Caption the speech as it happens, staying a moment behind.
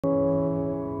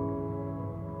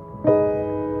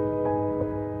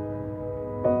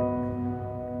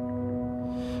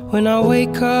When I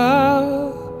wake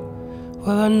up,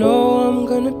 well, I know I'm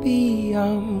gonna be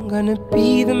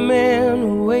the man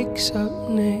who wakes up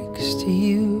next to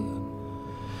you.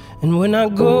 And when I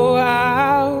go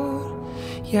out,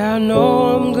 yeah, I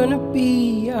know I'm gonna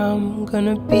be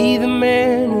the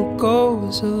man who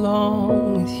goes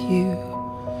along with you.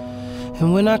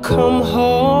 And when I come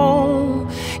home,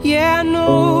 yeah, I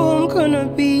know I'm gonna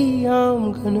be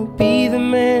the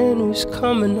man who's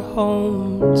coming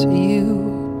home to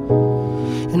you.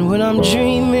 And when I'm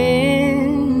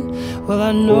dreaming, well,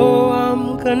 I know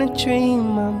I'm gonna dream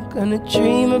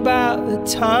about the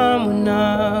time when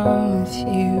I'm with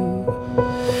you.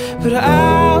 But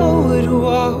I would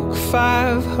walk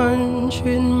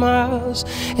 500 miles,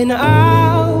 and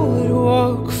I would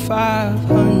walk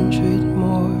 500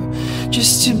 more,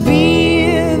 just to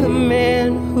be the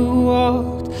man who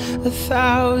walked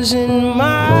 1,000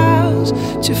 miles,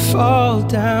 to fall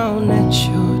down at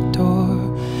your door.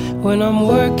 When I'm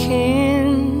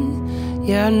working,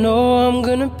 yeah, I know I'm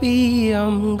gonna be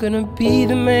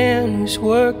the man who's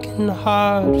working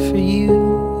hard for you.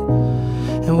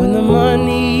 And when the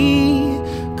money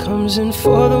comes in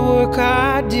for the work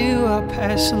I do, I'll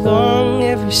pass along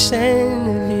every cent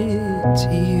of it to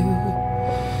you.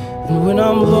 And when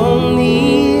I'm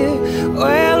lonely,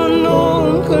 well, I know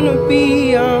I'm gonna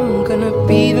be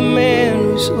the man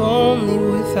who's lonely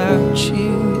without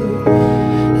you.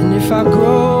 And if I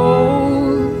grow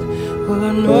old, well,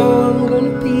 I know I'm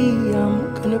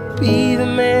gonna be the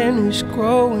man who's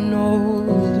growing old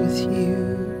with you.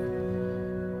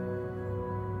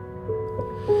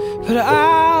 But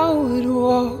I would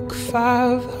walk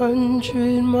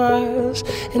 500 miles,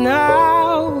 and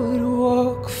I would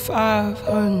walk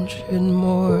 500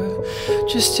 more,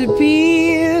 just to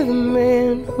be the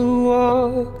man who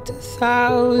walked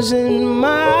 1,000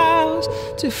 miles,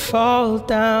 to fall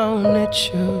down at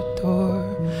your door.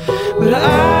 But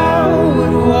I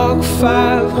would walk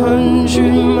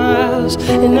 500 miles,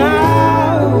 and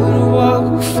I would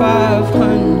walk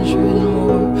 500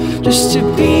 more, just to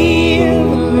be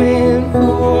the